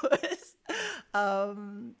 Tapos,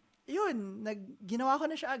 yun, ginawa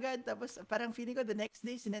ko na siya agad. Tapos parang feeling ko the next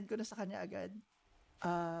day, sinend ko na sa kanya agad.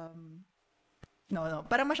 No,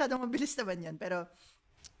 parang masyadong mabilis naman yun. Pero,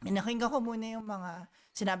 nakinggan ko muna yung mga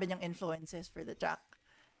sinabi niyang influences for the track.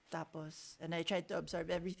 Tapos, and I tried to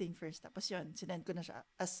absorb everything first. Tapos yun, sinend ko na siya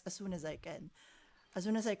as soon as I can. As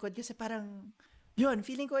soon as I could. Kasi parang, yun,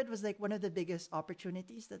 feeling ko it was like one of the biggest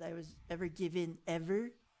opportunities that I was ever given,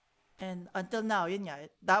 ever. And until now, yun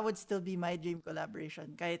nga, that would still be my dream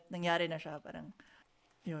collaboration. Kahit nangyari na siya, parang,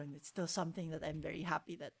 yun, it's still something that I'm very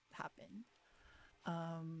happy that happened.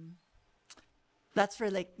 That's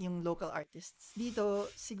for like yung local artists.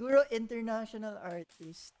 Dito, siguro international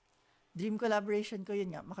artist. Dream collaboration ko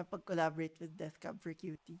yun nga, makapag-collaborate with Death Cab for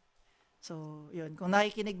Cutie. So, yun. Kung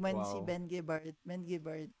nakikinig man si Wow. Ben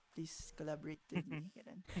Gibbard, please collaborate with me.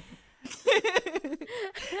 Ganun.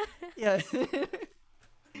 Yun.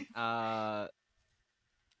 Uh,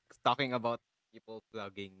 talking about people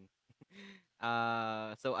plugging.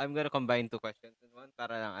 So I'm gonna combine two questions in one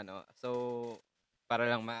para lang ano. So para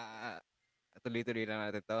lang tuloy-tuloy lang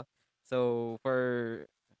natin to. So for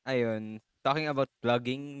ayun, talking about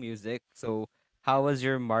plugging music. So how was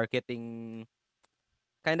your marketing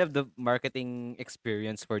kind of the marketing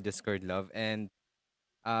experience for Discord Love, and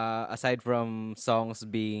aside from songs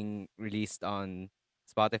being released on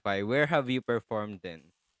Spotify, where have you performed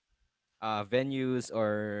in? Venues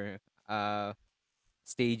or uh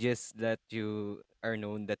stages that you are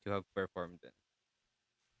known that you have performed in?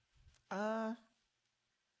 Uh,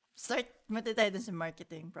 Start muna tayo dun sa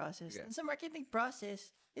marketing process. Yeah. Dun sa marketing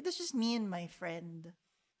process, it was just me and my friend.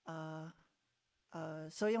 Uh,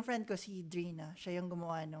 so yung friend ko si Drina, siya yung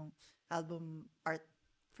gumawa ng album art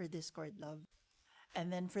for Discord Love.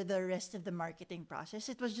 And then for the rest of the marketing process,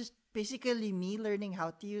 it was just basically me learning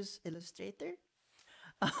how to use Illustrator.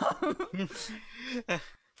 Um,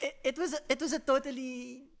 it was a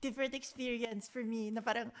totally different experience for me. Na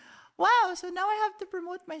parang, wow, so now I have to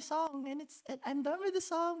promote my song, and I'm done with the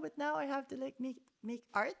song, but now I have to like make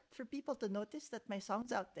art for people to notice that my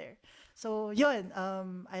song's out there. So yun,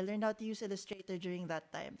 I learned how to use Illustrator during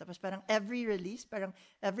that time. Tapos parang every release, parang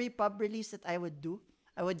every pub release that I would do,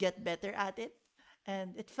 I would get better at it.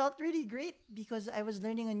 And it felt really great because I was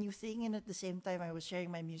learning a new thing, and at the same time I was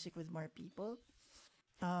sharing my music with more people.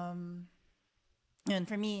 Um, and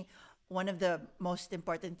for me, one of the most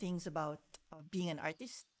important things about being an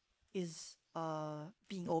artist is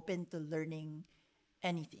being open to learning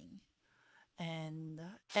anything and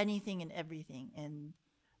anything and everything. And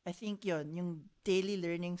I think yun, yung daily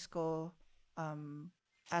learnings ko um,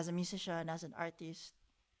 as a musician, as an artist,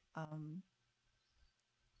 um,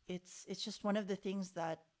 it's just one of the things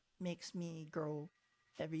that makes me grow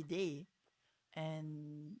every day.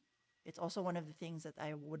 And it's also one of the things that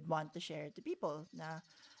I would want to share to people. Na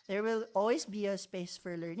there will always be a space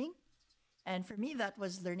for learning. And for me, that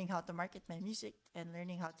was learning how to market my music and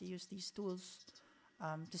learning how to use these tools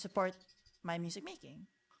to support my music making.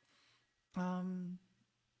 Um,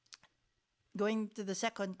 Going to the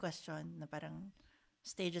second question, na parang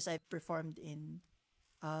stages I've performed in,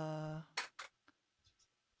 uh,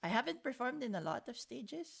 I haven't performed in a lot of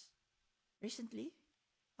stages recently.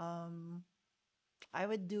 Um, I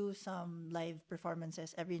would do some live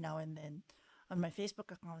performances every now and then on my Facebook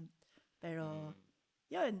account. Mm. Pero,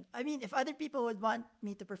 yun. I mean, if other people would want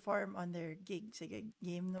me to perform on their gigs, sige,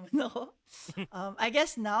 game naman ako. I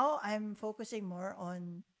guess now I'm focusing more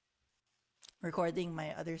on recording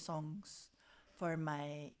my other songs for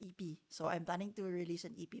my EP. So I'm planning to release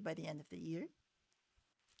an EP by the end of the year.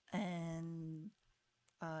 And,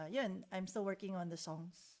 yun, I'm still working on the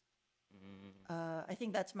songs. Mm. I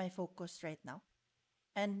think that's my focus right now.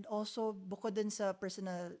 And also, bukod dun sa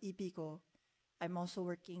personal EP ko, I'm also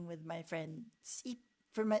working with my friend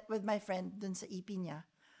with my friend dun sa EP niya.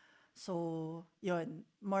 So, yun,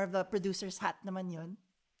 more of a producer's hat naman yun.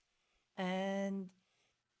 And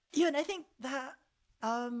yun, I think that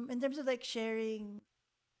in terms of like sharing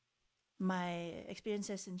my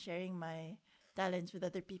experiences and sharing my talents with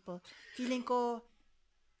other people, feeling ko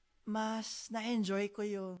mas na-enjoy ko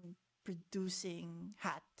yung producing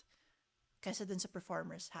hat kaysa dun sa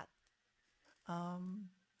performer's hat.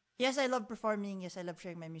 Yes, I love performing. Yes, I love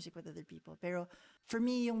sharing my music with other people. Pero for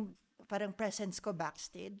me, yung parang presence ko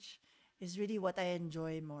backstage is really what I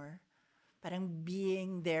enjoy more. Parang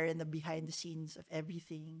being there in the behind the scenes of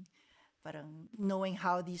everything. Parang knowing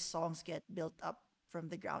how these songs get built up from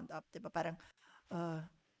the ground up. Diba? Parang,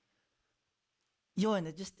 yun,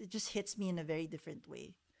 it just hits me in a very different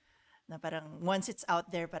way. Na parang once it's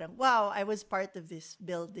out there, parang, wow, I was part of this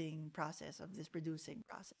building process, of this producing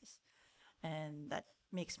process. And that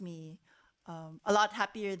makes me a lot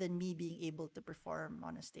happier than me being able to perform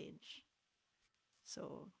on a stage.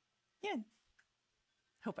 So, yeah.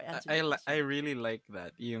 Hope I answered your I question. really like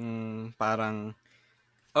that. Yung parang,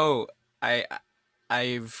 oh,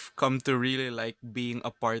 I've come to really like being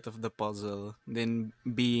a part of the puzzle than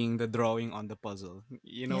being the drawing on the puzzle.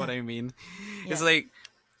 You know what Yeah, I mean? It's yeah, like,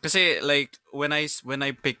 kasi like when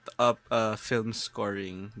I picked up film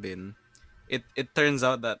scoring, then it turns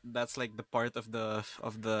out that that's like the part of the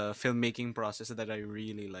filmmaking process that I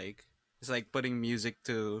really like. It's like putting music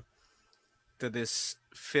to this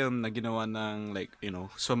film na ginawa ng like, you know,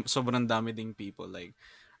 sobrang dami ding people, like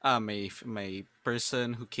may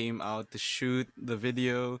person who came out to shoot the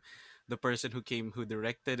video, the person who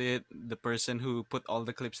directed it, the person who put all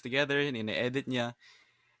the clips together and in edit niya,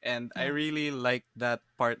 And I Yeah. really like that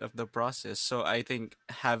part of the process. So I think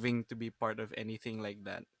having to be part of anything like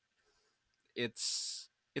that, it's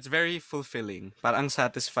very fulfilling. Parang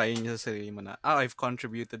satisfying sa sarili mo na, I've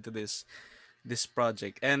contributed to this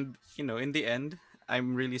project. And, in the end,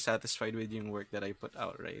 I'm really satisfied with yung work that I put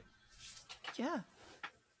out, right? Yeah.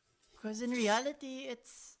 Because in reality,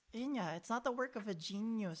 it's not the work of a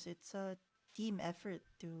genius. It's a team effort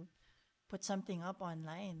to put something up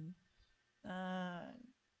online. Uh,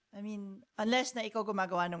 I mean, unless na ikaw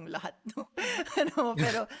gumagawa ng lahat, no? Ano,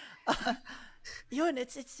 pero, uh, yun,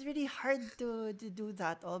 it's really hard to do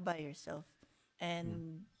that all by yourself. Mm. And,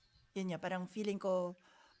 yun nga, parang feeling ko,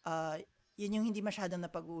 uh, yun yung hindi masyadong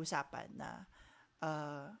napag-uusapan na,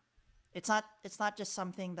 uh, it's not just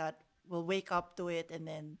something that we'll wake up to it and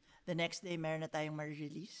then the next day meron na tayong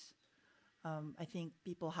ma-release. I think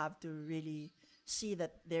people have to really see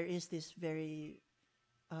that there is this very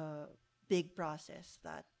uh, big process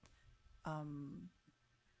that um,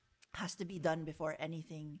 has to be done before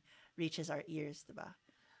anything reaches our ears, diba?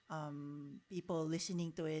 People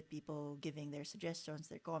listening to it, people giving their suggestions,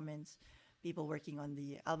 their comments, people working on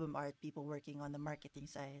the album art, people working on the marketing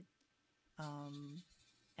side. Um,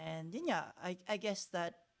 and yun yeah, I guess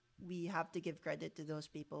that we have to give credit to those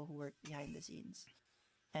people who work behind the scenes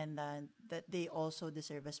and then that they also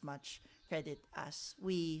deserve as much credit as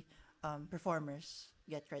we performers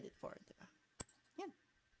get credit for. Diba? Yan.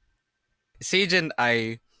 Sage and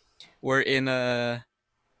I were in a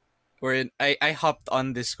I hopped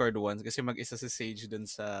on Discord once kasi mag-isa si Sage dun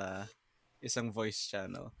sa isang voice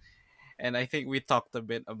channel. And I think we talked a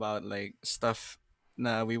bit about like stuff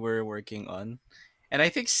na we were working on. And I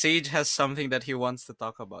think Sage has something that he wants to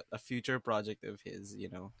talk about, a future project of his.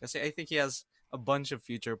 Kasi I think he has a bunch of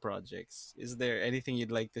future projects. Is there anything you'd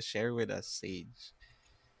like to share with us, Sage?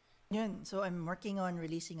 Yun. So I'm working on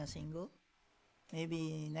releasing a single,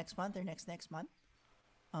 maybe next month or next month.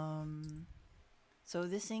 Um, so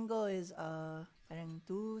this single is parang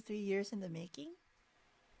 2-3 years in the making.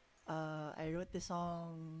 I wrote the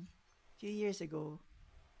song a few years ago,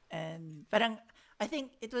 and parang I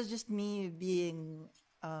think it was just me being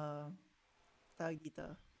tawag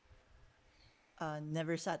dito,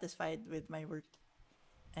 never satisfied with my work,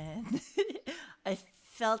 and I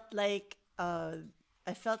felt like uh,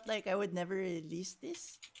 I felt like I would never release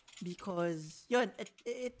this because yun,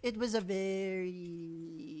 it was a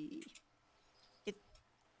very it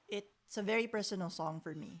it's a very personal song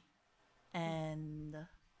for me, and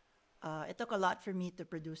it took a lot for me to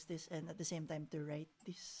produce this and at the same time to write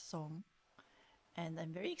this song, and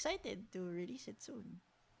I'm very excited to release it soon.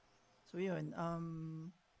 So yun,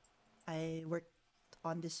 I worked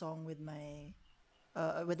on this song with my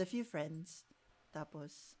with a few friends.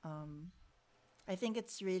 Tapos I think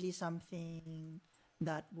it's really something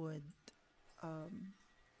that would um,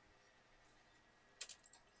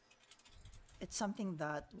 it's something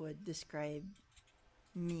that would describe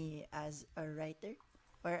me as a writer,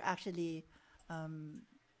 or actually um,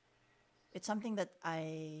 it's something that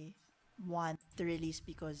I want to release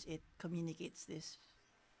because it communicates this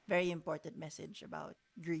very important message about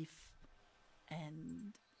grief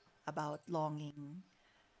and about longing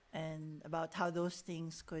and about how those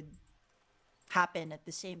things could happen at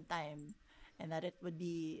the same time, and that it would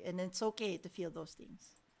be and it's okay to feel those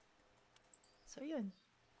things. So yun.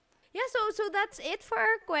 Yeah, so that's it for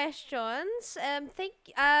our questions.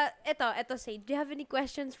 Eto Sage, do you have any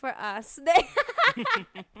questions for us?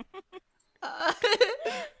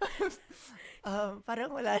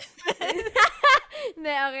 Parang wala.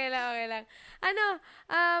 Hindi, okay lang.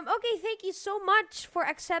 Okay, thank you so much for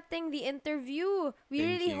accepting the interview. We Thank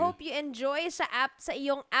really you. hope you enjoy sa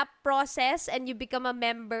iyong app process and you become a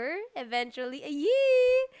member eventually.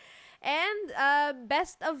 Yee! And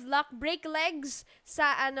best of luck, break legs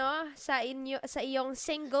sa iyong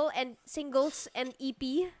singles and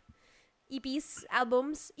EPs,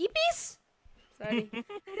 albums. EPs? Sorry.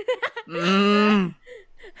 Mm.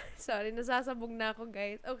 Sorry, nasasabog na ako,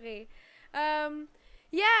 guys. Okay.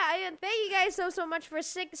 Yeah, ayun. Thank you guys so much for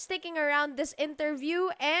sticking around this interview,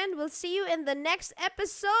 and we'll see you in the next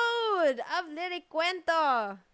episode of Lyric Cuento.